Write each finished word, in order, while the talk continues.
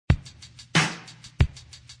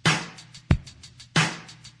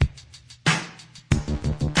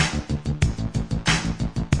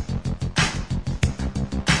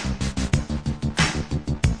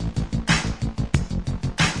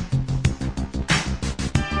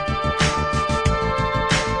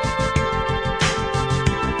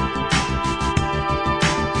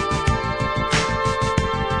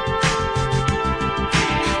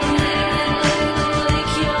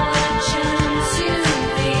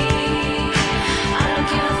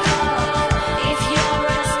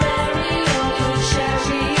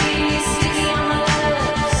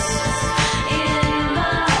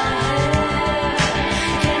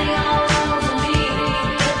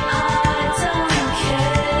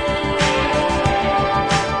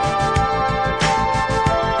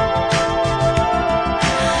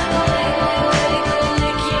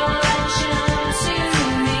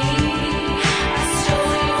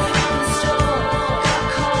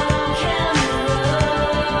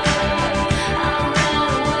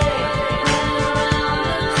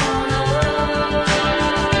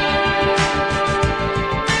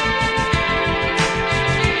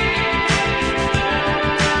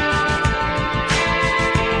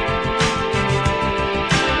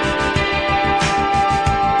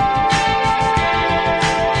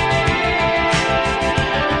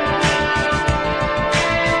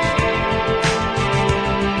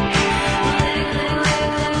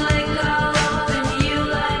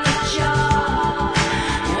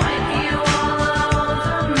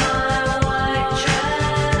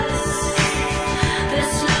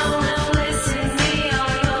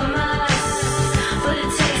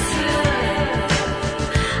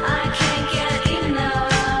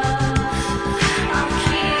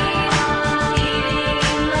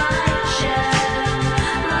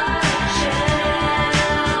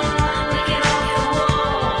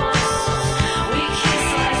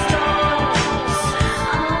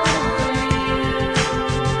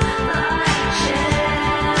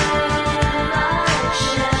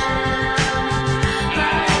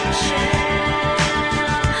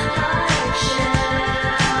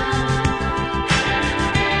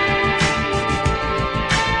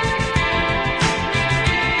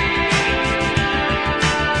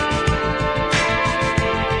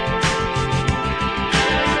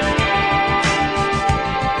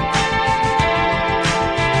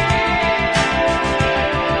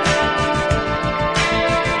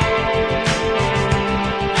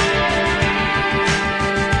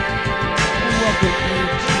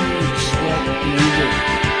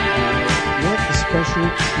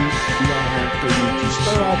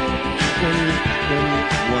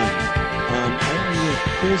2021. I'm with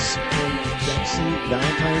Chris and Betsy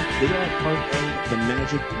Valentine. They are part of the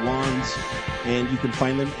Magic Wands, and you can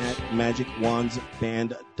find them at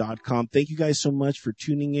magicwandsband.com. Thank you guys so much for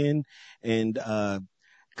tuning in and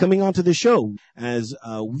coming onto the show, as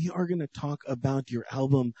we are going to talk about your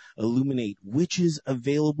album Illuminate, which is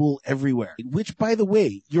available everywhere. Which, by the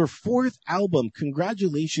way, your fourth album,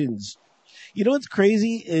 congratulations. You know what's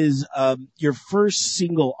crazy is your first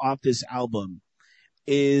single off this album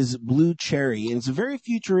is Blue Cherry, and it's a very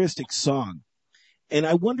futuristic song. And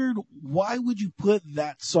I wondered, why would you put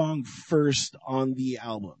that song first on the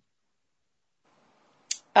album?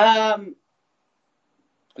 Because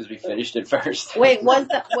we finished it first. Wait, is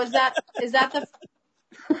that the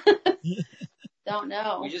don't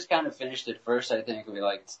know. We just kind of finished it first, I think. We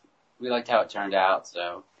liked how it turned out,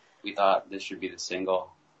 so we thought this should be the single,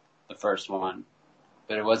 the first one.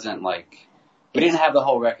 But it wasn't like, we didn't have the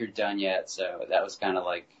whole record done yet, so that was kind of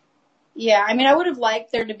like. Yeah, I mean, I would have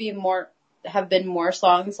liked there to have been more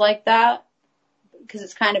songs like that, because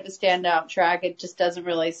it's kind of a standout track. It just doesn't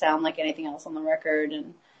really sound like anything else on the record,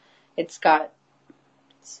 and it's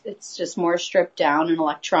just more stripped down and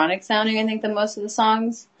electronic sounding, I think, than most of the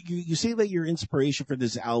songs. You say that your inspiration for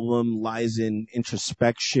this album lies in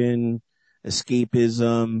introspection,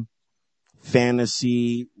 escapism,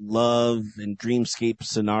 fantasy, love, and dreamscape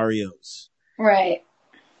scenarios. Right.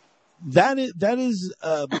 That is,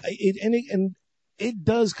 it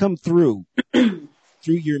does come through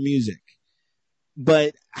your music.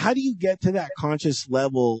 But how do you get to that conscious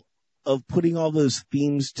level of putting all those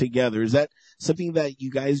themes together? Is that something that you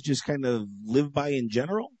guys just kind of live by in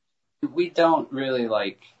general? We don't really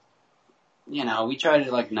we try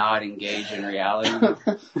to not engage in reality.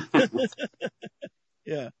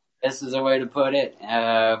 Yeah. This is a way to put it.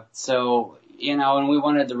 So, and we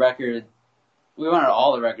wanted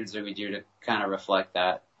all the records that we do to kind of reflect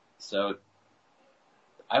that. So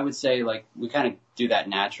I would say we kind of do that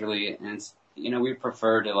naturally, and it's, we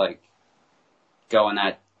prefer to go in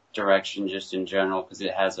that direction just in general, because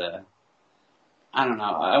it has I don't know,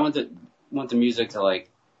 I want the music to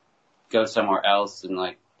go somewhere else and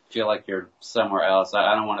feel like you're somewhere else.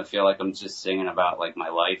 I don't want to feel like I'm just singing about my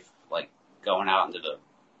life, going out into the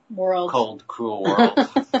world, cold, cruel world.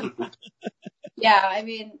 Yeah, I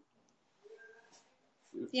mean,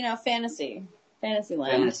 Fantasyland.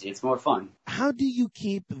 Fantasy, it's more fun. How do you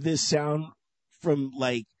keep this sound from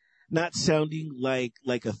not sounding like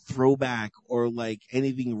a throwback or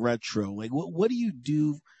anything retro? What do you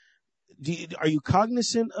do? Are you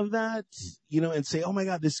cognizant of that, and say, oh my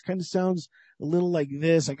God, this kind of sounds a little like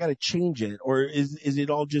this, I got to change it? Or is it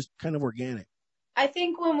all just kind of organic? I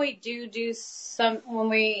think when we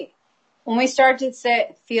when we start to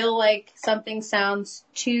feel like something sounds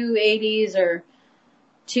too 80s or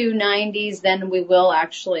too 90s, then we will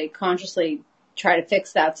actually consciously try to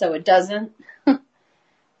fix that so it doesn't.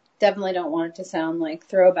 Definitely don't want it to sound like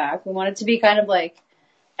throwback. We want it to be kind of like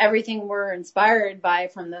everything we're inspired by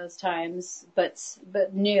from those times, but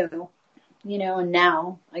new, and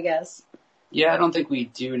now, I guess. Yeah, I don't think we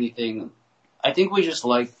do anything. I think we just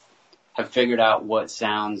have figured out what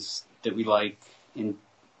sounds that we like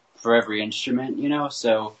for every instrument,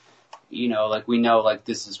 so, we know,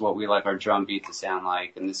 this is what we like our drum beat to sound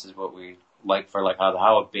like, and this is what we like for,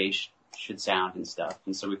 how a bass should sound and stuff.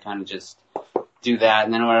 And so we kind of just do that,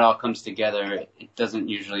 and then when it all comes together, it doesn't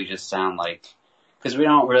usually just sound because we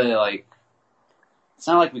don't really it's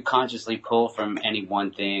not like we consciously pull from any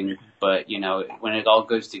one thing, but, when it all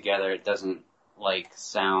goes together, it doesn't,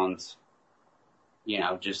 sound,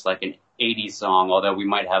 just like an 80s song, although we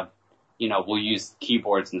might have, we'll use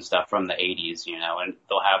keyboards and stuff from the 80s, and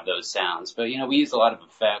they'll have those sounds. But, we use a lot of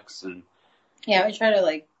effects and. Yeah, we try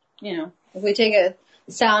to if we take a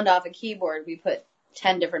sound off a keyboard, we put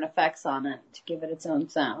 10 different effects on it to give it its own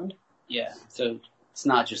sound. Yeah, so it's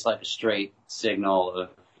not just a straight signal.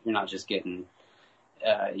 You're not just getting,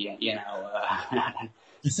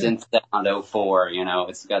 synth sound 04,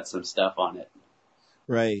 it's got some stuff on it.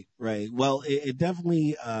 Right. Well, it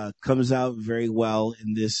definitely comes out very well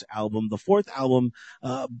in this album, the fourth album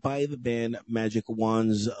by the band Magic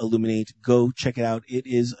Wands, Illuminate. Go check it out. It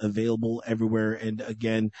is available everywhere. And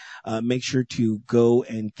again, make sure to go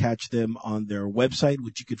and catch them on their website,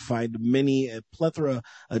 which you could find a plethora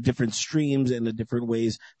of different streams and different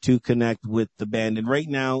ways to connect with the band. And right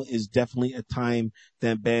now is definitely a time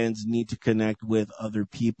that bands need to connect with other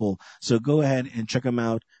people. So go ahead and check them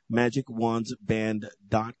out,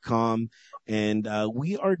 magicwandsband.com. And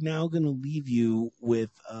we are now going to leave you with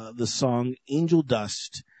the song Angel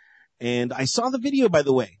Dust. And I saw the video, by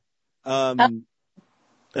the way.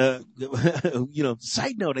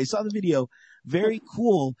 Side note, I saw the video. Very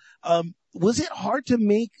cool. Was it hard to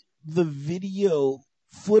make the video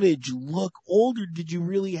footage look old, or did you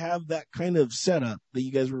really have that kind of setup that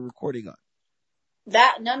you guys were recording on?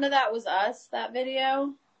 None of that was us, that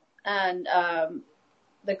video. And,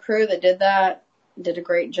 the crew that did that did a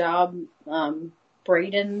great job.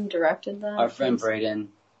 Braden directed that. Our friend Braden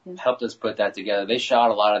helped us put that together. They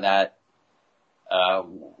shot a lot of that,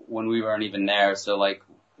 when we weren't even there. So like,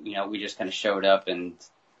 we just kind of showed up and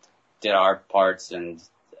did our parts, and,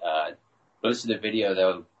 most of the video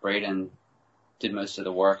though, Braden did most of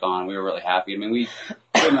the work on. We were really happy. I mean, we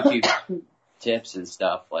gave him a few tips and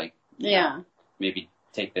stuff, like, maybe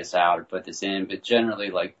take this out or put this in, but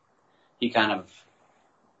generally, like, he kind of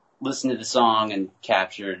listened to the song and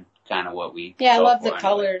captured kind of what we. Yeah, I love the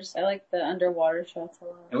colors. I like the underwater shots a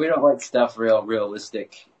lot. And we don't like stuff real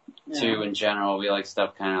realistic too. In general, we like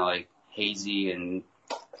stuff kind of like hazy and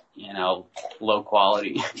low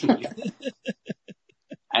quality.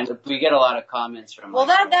 And we get a lot of comments from. Well,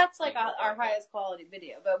 that's like our highest quality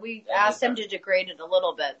video, but we asked him to degrade it a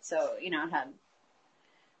little bit, so it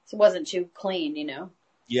wasn't too clean,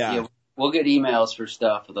 Yeah. We'll get emails for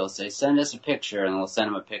stuff, but they'll say, send us a picture, and we'll send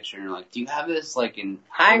them a picture, and they're like, do you have this, like, in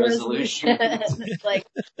high resolution? Like,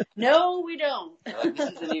 no, we don't. Like,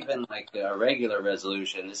 this isn't even, like, a regular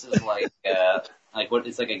resolution. This is, like,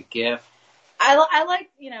 it's like a GIF. I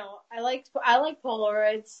like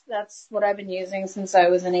Polaroids. That's what I've been using since I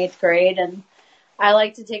was in 8th grade, and I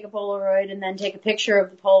like to take a Polaroid and then take a picture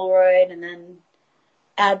of the Polaroid and then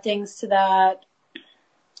add things to that,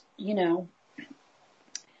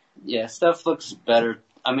 Yeah, stuff looks better.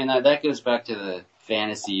 I mean, that goes back to the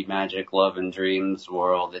fantasy, magic, love, and dreams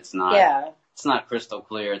world. It's not. Yeah. It's not crystal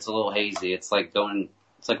clear. It's a little hazy. It's like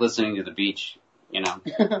listening to the beach.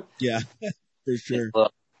 Yeah, for sure.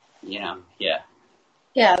 Yeah.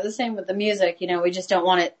 Yeah, the same with the music. We just don't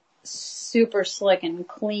want it super slick and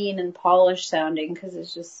clean and polished sounding because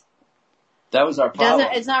it's just. That was our problem.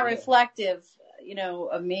 It's not reflective,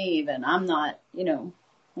 of me even. I'm not, I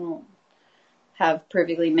don't have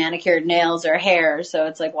perfectly manicured nails or hair, so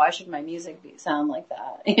it's like, why should my music sound like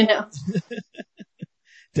that?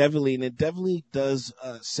 Definitely, and it definitely does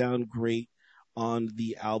sound great on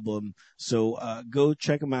the album. So go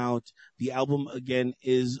check them out. The album again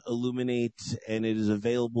is Illuminate, and it is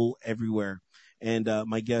available everywhere. And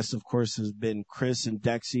my guests, of course, has been Chris and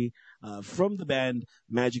Dexy from the band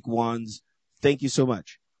Magic Wands. Thank you so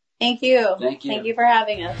much. Thank you. Thank you. Thank you for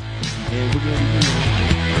having us. And we're going to